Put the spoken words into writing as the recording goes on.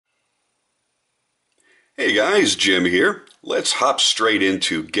Hey guys, Jim here. Let's hop straight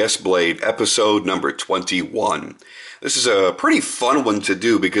into Guest Blade episode number 21. This is a pretty fun one to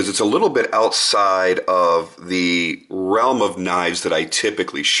do because it's a little bit outside of the realm of knives that I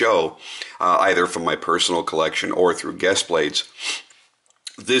typically show, either from my personal collection or through Guest Blades.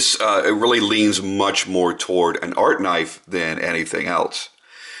 This it really leans much more toward an art knife than anything else.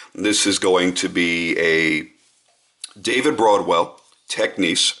 This is going to be a David Broadwell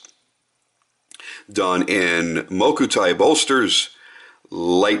Technes done in Mokuti bolsters,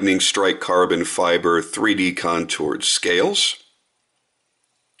 lightning strike carbon fiber 3D contoured scales.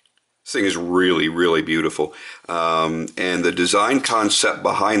 This thing is really, really beautiful. And the design concept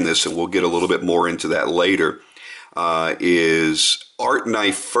behind this, and we'll get a little bit more into that later, is art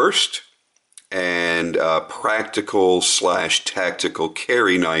knife first and practical / tactical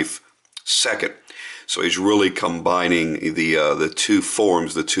carry knife second. So he's really combining the two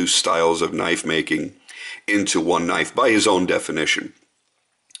forms, the two styles of knife making into one knife by his own definition.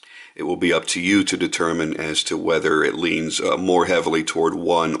 It will be up to you to determine as to whether it leans more heavily toward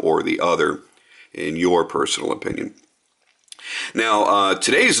one or the other, in your personal opinion. Now,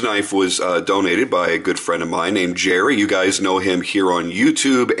 today's knife was donated by a good friend of mine named Jerry. You guys know him here on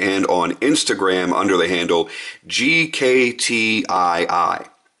YouTube and on Instagram under the handle GKTII.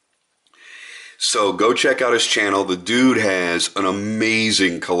 So go check out his channel. The dude has an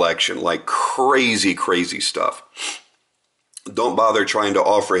amazing collection, like crazy, crazy stuff. Don't bother trying to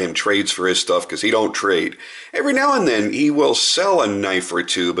offer him trades for his stuff because he don't trade. Every now and then he will sell a knife or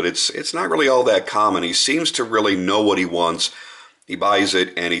two, but it's not really all that common. He seems to really know what he wants. He buys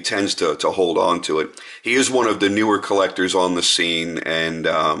it and he tends to hold on to it. He is one of the newer collectors on the scene, and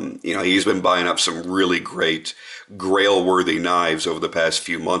he's been buying up some really great grail-worthy knives over the past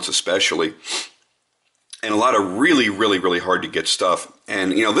few months especially. And a lot of really, really, really hard to get stuff.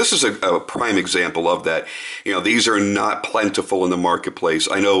 And, this is a prime example of that. These are not plentiful in the marketplace.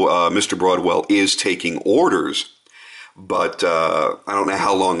 I know Mr. Broadwell is taking orders, but I don't know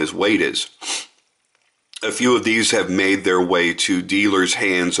how long his wait is. A few of these have made their way to dealers'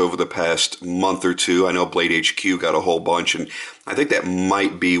 hands over the past month or two. I know Blade HQ got a whole bunch, and I think that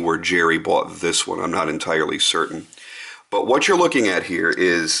might be where Jerry bought this one. I'm not entirely certain. But what you're looking at here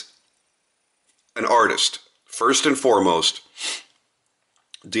is an artist. First and foremost,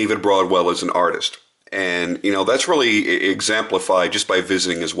 David Broadwell is an artist. And, that's really exemplified just by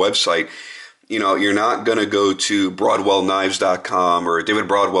visiting his website. You're not going to go to BroadwellKnives.com or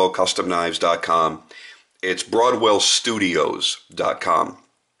DavidBroadwellCustomKnives.com. It's BroadwellStudios.com.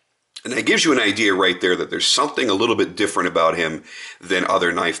 And that gives you an idea right there that there's something a little bit different about him than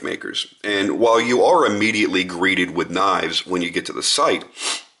other knife makers. And while you are immediately greeted with knives when you get to the site,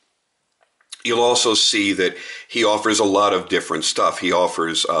 you'll also see that he offers a lot of different stuff. He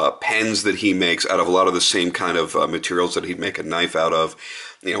offers pens that he makes out of a lot of the same kind of materials that he'd make a knife out of,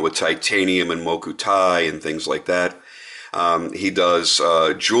 with titanium and Mokuti and things like that. He does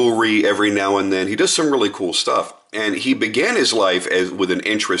jewelry every now and then. He does some really cool stuff. And he began his life with an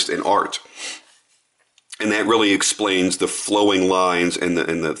interest in art. And that really explains the flowing lines and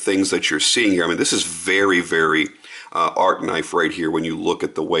the things that you're seeing here. I mean, this is very, very art knife right here when you look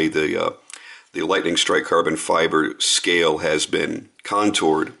at the way the lightning strike carbon fiber scale has been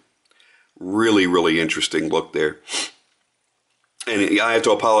contoured. Really, really interesting look there. And I have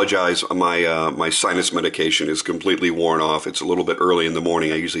to apologize. My sinus medication is completely worn off. It's a little bit early in the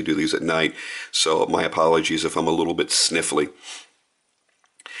morning. I usually do these at night. So my apologies if I'm a little bit sniffly.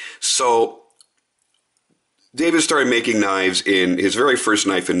 So David started making knives in his very first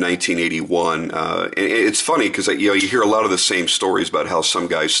knife in 1981. And it's funny because you hear a lot of the same stories about how some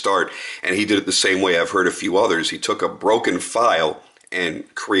guys start, and he did it the same way. I've heard a few others. He took a broken file and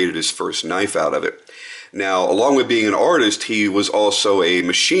created his first knife out of it. Now, along with being an artist, he was also a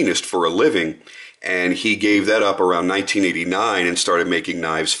machinist for a living, and he gave that up around 1989 and started making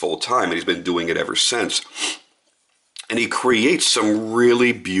knives full time, and he's been doing it ever since. And he creates some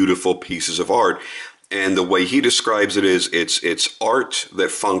really beautiful pieces of art. And the way he describes it is it's art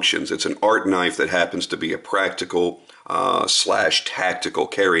that functions. It's an art knife that happens to be a practical / tactical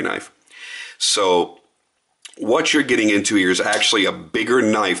carry knife. So what you're getting into here is actually a bigger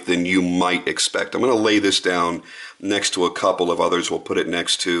knife than you might expect. I'm going to lay this down next to a couple of others. We'll put it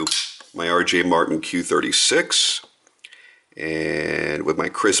next to my R.J. Martin Q36 and with my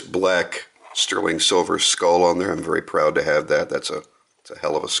crisp black sterling silver skull on there. I'm very proud to have that. It's a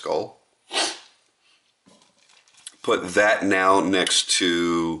hell of a skull. Put that now next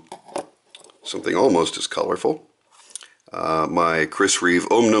to something almost as colorful. My Chris Reeve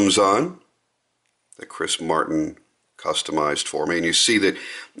Omnumzon, the Chris Martin customized for me. And you see that,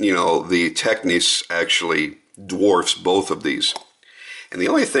 you know, the Technes actually dwarfs both of these. And the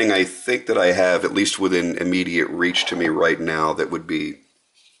only thing I think that I have, at least within immediate reach to me right now, that would be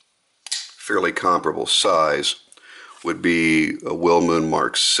fairly comparable size, would be a Wilmoon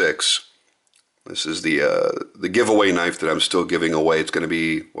Mark 6. This is the giveaway knife that I'm still giving away. It's going to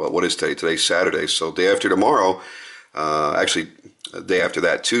be, well, what is today? Today's Saturday, so day after tomorrow, actually, day after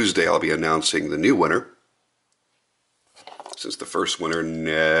that, Tuesday, I'll be announcing the new winner, since the first winner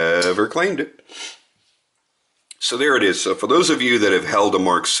never claimed it. So there it is. So for those of you that have held a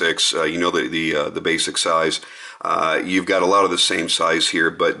Mark 6, you know the basic size. You've got a lot of the same size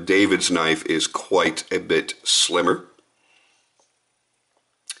here, but David's knife is quite a bit slimmer.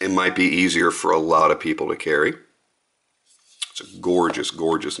 It might be easier for a lot of people to carry. It's a gorgeous,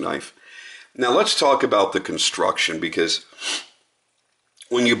 gorgeous knife. Now let's talk about the construction, because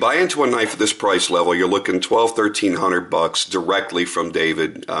when you buy into a knife at this price level, you're looking $1,200-1,300 directly from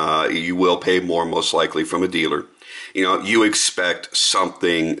David. You will pay more most likely from a dealer. You know, you expect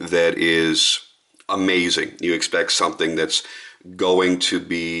something that is amazing. You expect something that's going to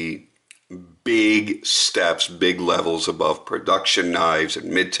be big steps, big levels above production knives and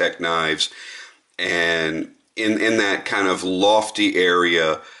mid-tech knives, and in that kind of lofty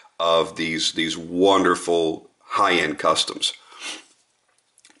area of these wonderful high-end customs.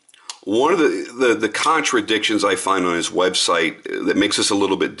 One of the contradictions I find on his website that makes this a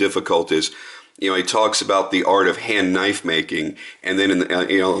little bit difficult is, you know, he talks about the art of hand knife making, and then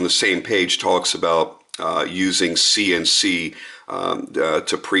on the same page talks about using CNC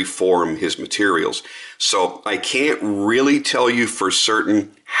to preform his materials. So I can't really tell you for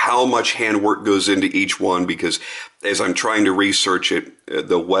certain how much handwork goes into each one, because as I'm trying to research it,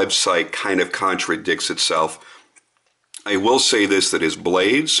 the website kind of contradicts itself. I will say this, that his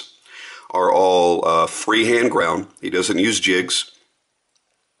blades are all freehand ground. He doesn't use jigs.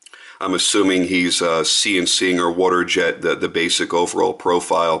 I'm assuming he's CNCing or water jet the basic overall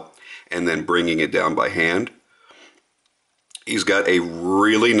profile and then bringing it down by hand. He's got a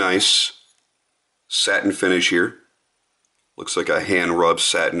really nice satin finish here. Looks like a hand rubbed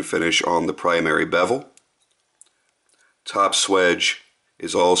satin finish on the primary bevel. Top swedge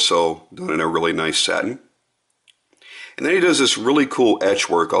is also done in a really nice satin. And then he does this really cool etch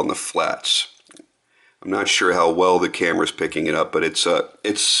work on the flats. I'm not sure how well the camera's picking it up, but it's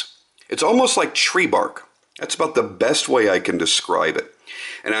almost like tree bark. That's about the best way I can describe it.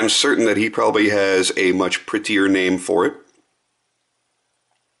 And I'm certain that he probably has a much prettier name for it.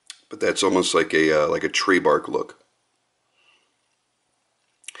 But that's almost like a tree bark look.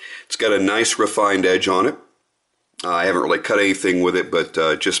 It's got a nice refined edge on it. I haven't really cut anything with it,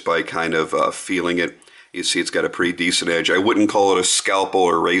 but just by kind of feeling it, you see it's got a pretty decent edge. I wouldn't call it a scalpel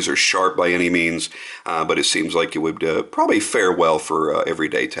or razor sharp by any means, but it seems like it would probably fare well for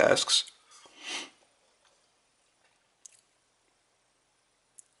everyday tasks.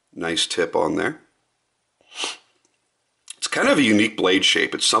 Nice tip on there. It's kind of a unique blade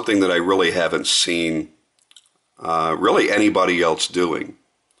shape. It's something that I really haven't seen really anybody else doing.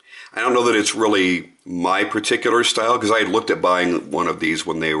 I don't know that it's really my particular style, because I had looked at buying one of these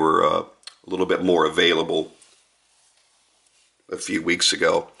when they were a little bit more available a few weeks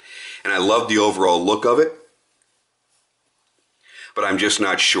ago. And I love the overall look of it, but I'm just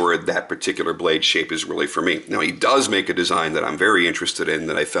not sure that particular blade shape is really for me. Now, he does make a design that I'm very interested in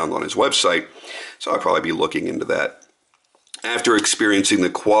that I found on his website, so I'll probably be looking into that. After experiencing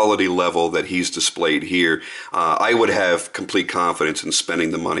the quality level that he's displayed here, I would have complete confidence in spending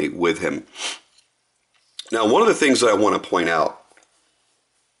the money with him. Now, one of the things that I want to point out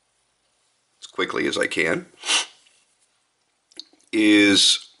as quickly as I can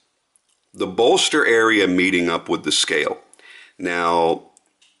is the bolster area meeting up with the scale. Now,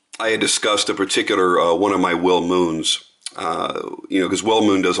 I had discussed a particular one of my Wilmoons, because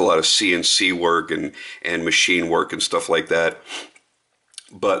Wilmoon does a lot of CNC work and machine work and stuff like that.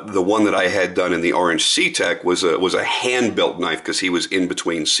 But the one that I had done in the Orange C-Tech was a hand-built knife, because he was in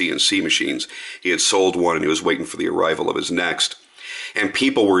between CNC machines. He had sold one and he was waiting for the arrival of his next. And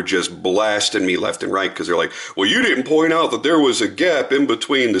people were just blasting me left and right, because they're like, well, you didn't point out that there was a gap in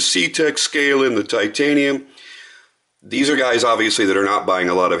between the C-Tech scale and the titanium. These are guys, obviously, that are not buying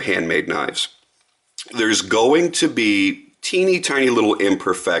a lot of handmade knives. There's going to be teeny tiny little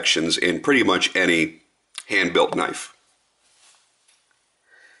imperfections in pretty much any hand-built knife.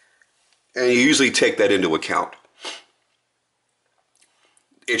 And you usually take that into account.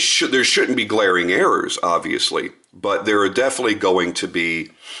 There shouldn't be glaring errors, obviously, but there are definitely going to be,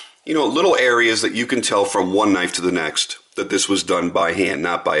 little areas that you can tell from one knife to the next that this was done by hand,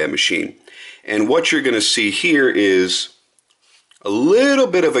 not by a machine. And what you're going to see here is a little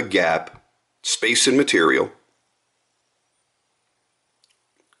bit of a gap, space in material,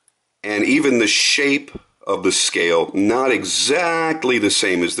 and even the shape of the scale, not exactly the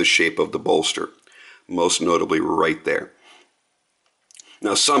same as the shape of the bolster, most notably right there.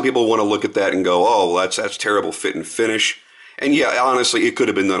 Now, some people want to look at that and go, oh, well, that's terrible fit and finish. And yeah, honestly, it could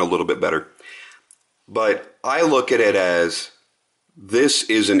have been done a little bit better. But I look at it as this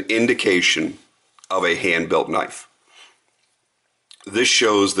is an indication of a hand-built knife. This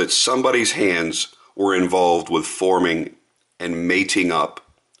shows that somebody's hands were involved with forming and mating up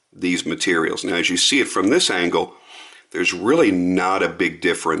these materials. Now, as you see it from this angle, there's really not a big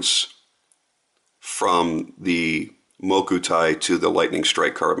difference from the Mokuti to the lightning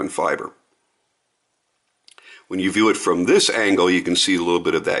strike carbon fiber. When you view it from this angle, you can see a little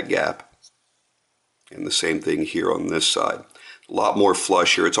bit of that gap. And the same thing here on this side. A lot more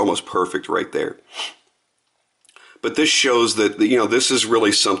flush here. It's almost perfect right there. But this shows that, you know, this is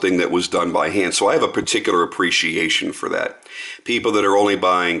really something that was done by hand. So I have a particular appreciation for that. People that are only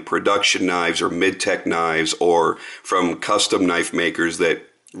buying production knives or mid-tech knives or from custom knife makers that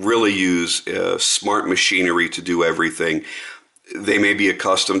really use smart machinery to do everything, they may be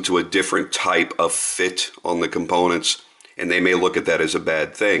accustomed to a different type of fit on the components, and they may look at that as a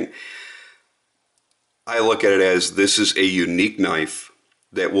bad thing. I look at it as this is a unique knife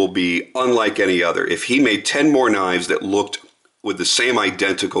that will be unlike any other. If he made 10 more knives that looked with the same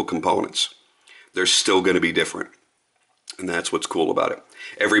identical components, they're still going to be different. And that's what's cool about it.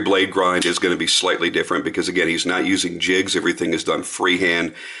 Every blade grind is going to be slightly different because, again, he's not using jigs. Everything is done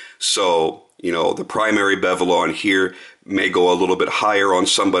freehand. So, you know, the primary bevel on here may go a little bit higher on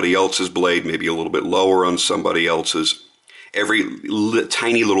somebody else's blade, maybe a little bit lower on somebody else's. Every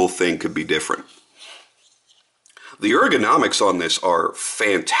tiny little thing could be different. The ergonomics on this are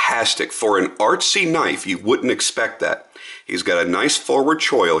fantastic. For an artsy knife, you wouldn't expect that. He's got a nice forward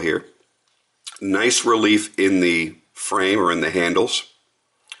choil here. Nice relief in the frame or in the handles.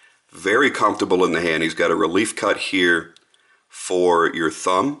 Very comfortable in the hand. He's got a relief cut here for your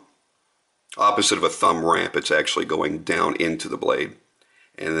thumb. Opposite of a thumb ramp, it's actually going down into the blade.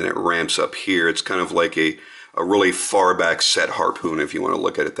 And then it ramps up here. It's kind of like a really far back set harpoon if you want to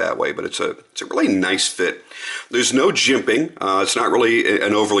look at it that way, but it's a really nice fit. There's no jimping. It's not really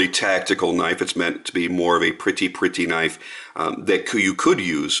an overly tactical knife. It's meant to be more of a pretty knife that you could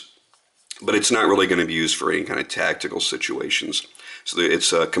use, but it's not really going to be used for any kind of tactical situations. So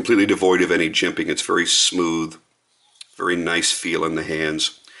it's completely devoid of any jimping. It's very smooth, very nice feel in the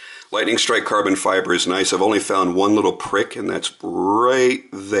hands. Lightning strike carbon fiber is nice. I've only found one little prick, and that's right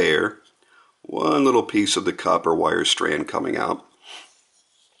there. One little piece of the copper wire strand coming out.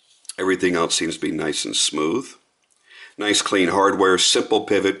 Everything else seems to be nice and smooth. Nice clean hardware, simple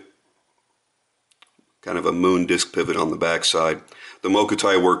pivot. Kind of a moon disc pivot on the backside. The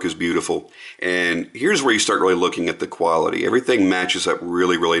Mokuti work is beautiful. And here's where you start really looking at the quality. Everything matches up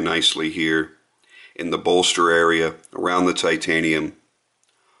really nicely here in the bolster area, around the titanium.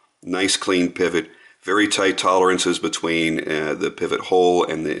 Nice clean pivot. Very tight tolerances between the pivot hole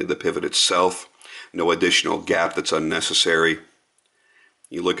and the pivot itself. No additional gap that's unnecessary.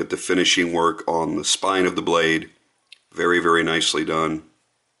 You look at the finishing work on the spine of the blade. Very nicely done.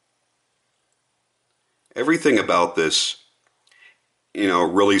 Everything about this, you know,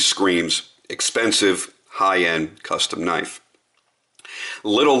 really screams expensive, high-end custom knife. A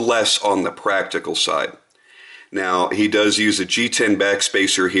little less on the practical side. Now, he does use a G10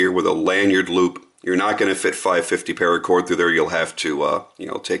 backspacer here with a lanyard loop. You're not going to fit 550 paracord through there. You'll have to,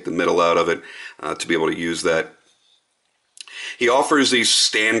 take the middle out of it to be able to use that. He offers these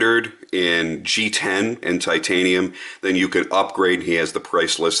standard in G10 and titanium. Then you can upgrade. He has the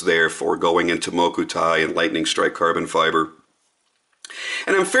price list there for going into Mokuti and lightning strike carbon fiber.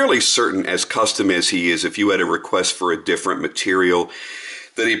 And I'm fairly certain, as custom as he is, if you had a request for a different material,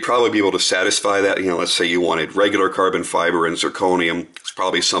 that he'd probably be able to satisfy that. You know, let's say you wanted regular carbon fiber and zirconium. It's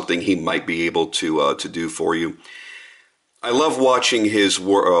probably something he might be able to do for you. I love watching his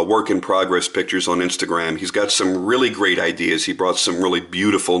work in progress pictures on Instagram. He's got some really great ideas. He brought some really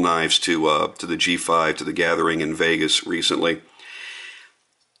beautiful knives to the G5, to the gathering in Vegas recently.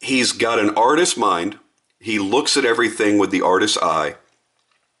 He's got an artist's mind. He looks at everything with the artist's eye.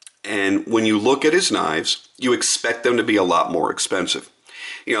 And when you look at his knives, you expect them to be a lot more expensive.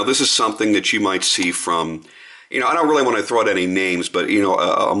 You know, this is something that you might see from, I don't really want to throw out any names, but,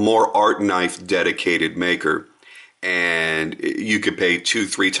 a more art knife dedicated maker. And you could pay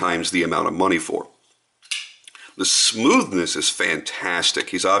 2-3 times the amount of money for. The smoothness is fantastic.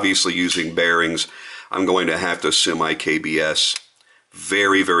 He's obviously using bearings. I'm going to have to assume IKBS.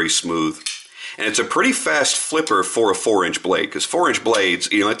 Very smooth. And it's a pretty fast flipper for a 4-inch blade, because 4-inch blades,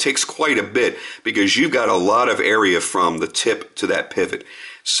 it takes quite a bit because you've got a lot of area from the tip to that pivot.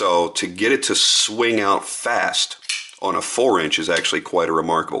 So to get it to swing out fast on a 4-inch is actually quite a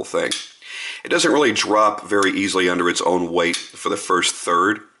remarkable thing. It doesn't really drop very easily under its own weight for the first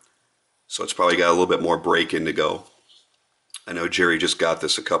third, so it's probably got a little bit more break-in to go. I know Jerry just got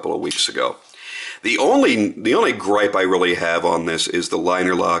this a couple of weeks ago. The only gripe I really have on this is the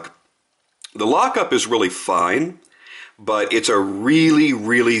liner lock. The lockup is really fine, but it's a really,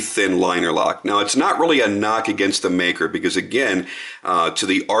 really thin liner lock. Now, it's not really a knock against the maker because, again, to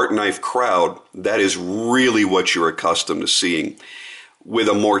the art knife crowd, that is really what you're accustomed to seeing. With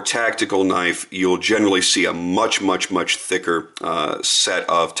a more tactical knife, you'll generally see a much, much, much thicker set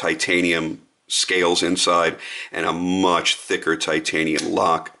of titanium scales inside and a much thicker titanium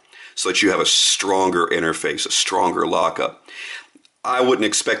lock so that you have a stronger interface, a stronger lockup. I wouldn't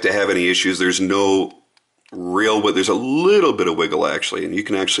expect to have any issues. There's no real, there's a little bit of wiggle actually, and you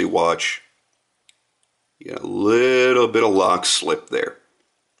can actually watch a little bit of lock slip there.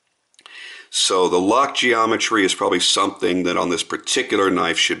 So the lock geometry is probably something that on this particular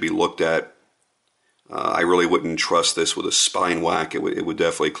knife should be looked at. I really wouldn't trust this with a spine whack. It would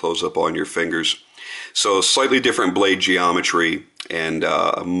definitely close up on your fingers. So slightly different blade geometry and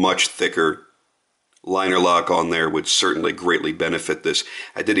a much thicker liner lock on there would certainly greatly benefit this.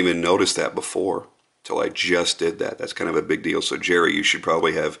 I didn't even notice that before until I just did that. That's kind of a big deal. So Jerry, you should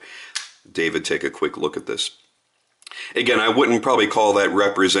probably have David take a quick look at this. Again, I wouldn't probably call that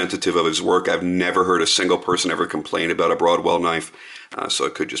representative of his work. I've never heard a single person ever complain about a Broadwell knife, so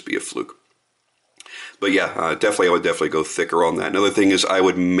it could just be a fluke. But yeah, I would definitely go thicker on that. Another thing is I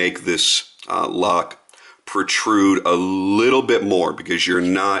would make this lock protrude a little bit more because you're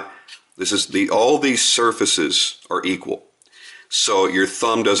not, all these surfaces are equal. So your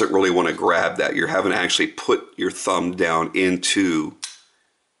thumb doesn't really want to grab that. You're having to actually put your thumb down into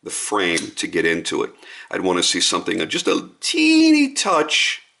the frame to get into it. I'd want to see something, just a teeny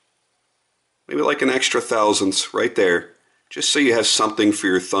touch, maybe like an extra thousandths right there, just so you have something for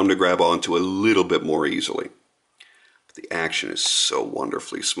your thumb to grab onto a little bit more easily. But the action is so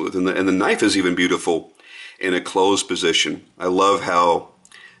wonderfully smooth. And the knife is even beautiful in a closed position. I love how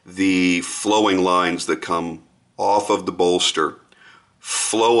the flowing lines that come off of the bolster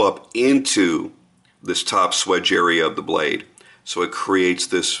flow up into this top swedge area of the blade. So it creates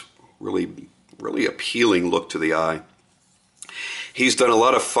this really, really appealing look to the eye. He's done a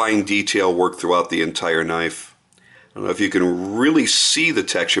lot of fine detail work throughout the entire knife. I don't know if you can really see the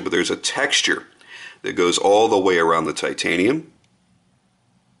texture, but there's a texture that goes all the way around the titanium.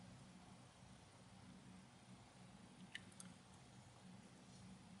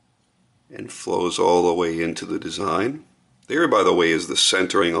 And flows all the way into the design. There, by the way, is the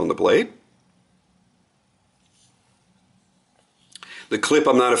centering on the blade. The clip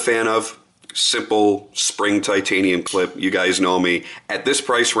I'm not a fan of. Simple spring titanium clip. You guys know me. At this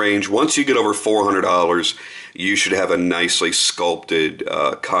price range, once you get over $400, you should have a nicely sculpted,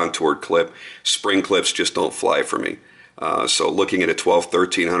 contoured clip. Spring clips just don't fly for me. So looking at a $1,200,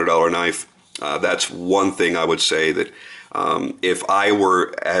 $1,300 knife, that's one thing I would say that if I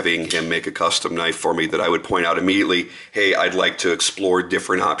were having him make a custom knife for me, that I would point out immediately, hey, I'd like to explore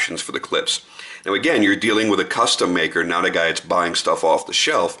different options for the clips. Now again, you're dealing with a custom maker, not a guy that's buying stuff off the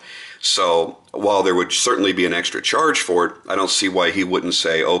shelf. So while there would certainly be an extra charge for it, I don't see why he wouldn't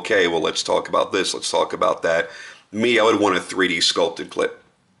say, okay, well, let's talk about this, let's talk about that. Me, I would want a 3D sculpted clip.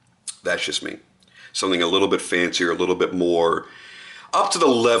 That's just me. Something a little bit fancier, a little bit more up to the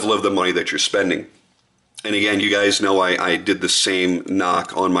level of the money that you're spending. And again, you guys know I did the same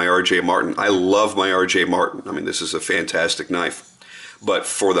knock on my R.J. Martin. I love my R.J. Martin. I mean, this is a fantastic knife. But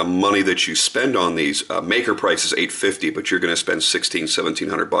for the money that you spend on these, maker price is $850, but you're going to spend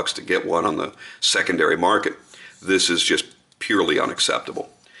 $1,700 to get one on the secondary market. This is just purely unacceptable.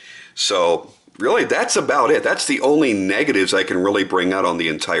 So really, that's about it. That's the only negatives I can really bring out on the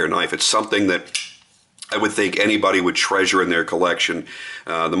entire knife. It's something that I would think anybody would treasure in their collection.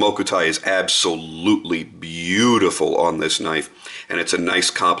 The Mokuti is absolutely beautiful on this knife, and it's a nice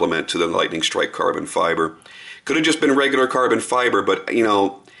complement to the Lightning Strike carbon fiber. Could have just been regular carbon fiber, but, you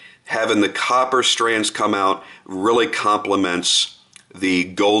know, having the copper strands come out really complements the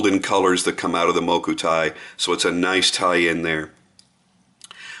golden colors that come out of the Mokuti, so it's a nice tie-in there.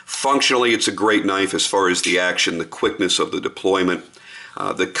 Functionally, it's a great knife as far as the action, the quickness of the deployment,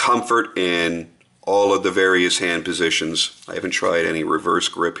 the comfort in all of the various hand positions. I haven't tried any reverse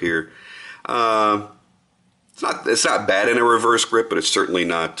grip here. It's not bad in a reverse grip, but it's certainly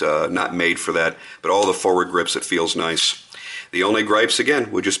not made for that. But all the forward grips, it feels nice. The only gripes, again,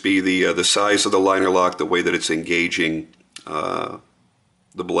 would just be the size of the liner lock, the way that it's engaging the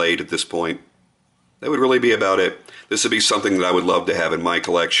blade at this point. That would really be about it. This would be something that I would love to have in my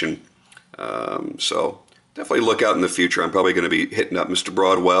collection. So definitely look out in the future. I'm probably going to be hitting up Mr.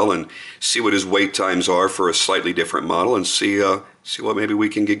 Broadwell and see what his wait times are for a slightly different model and see what maybe we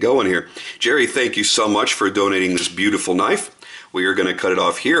can get going here. Jerry, thank you so much for donating this beautiful knife. We are going to cut it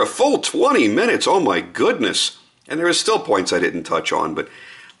off here. A full 20 minutes. Oh my goodness. And there are still points I didn't touch on, but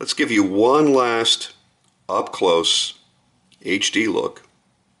let's give you one last up close HD look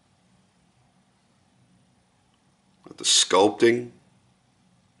at the sculpting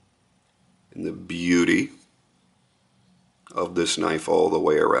and the beauty of this knife all the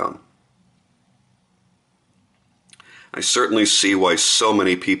way around. I certainly see why so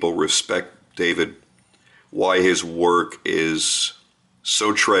many people respect David, why his work is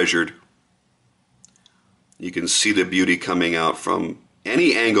so treasured. You can see the beauty coming out from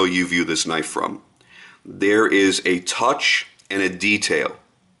any angle you view this knife from. There is a touch and a detail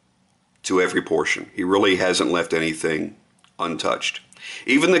to every portion. He really hasn't left anything untouched.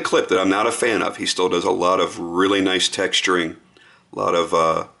 Even the clip that I'm not a fan of, he still does a lot of really nice texturing, a lot of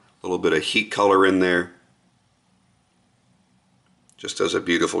little bit of heat color in there. Just does a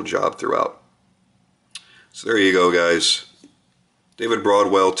beautiful job throughout. So there you go, guys. David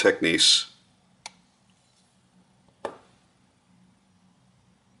Broadwell Technes.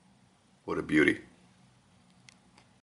 What a beauty.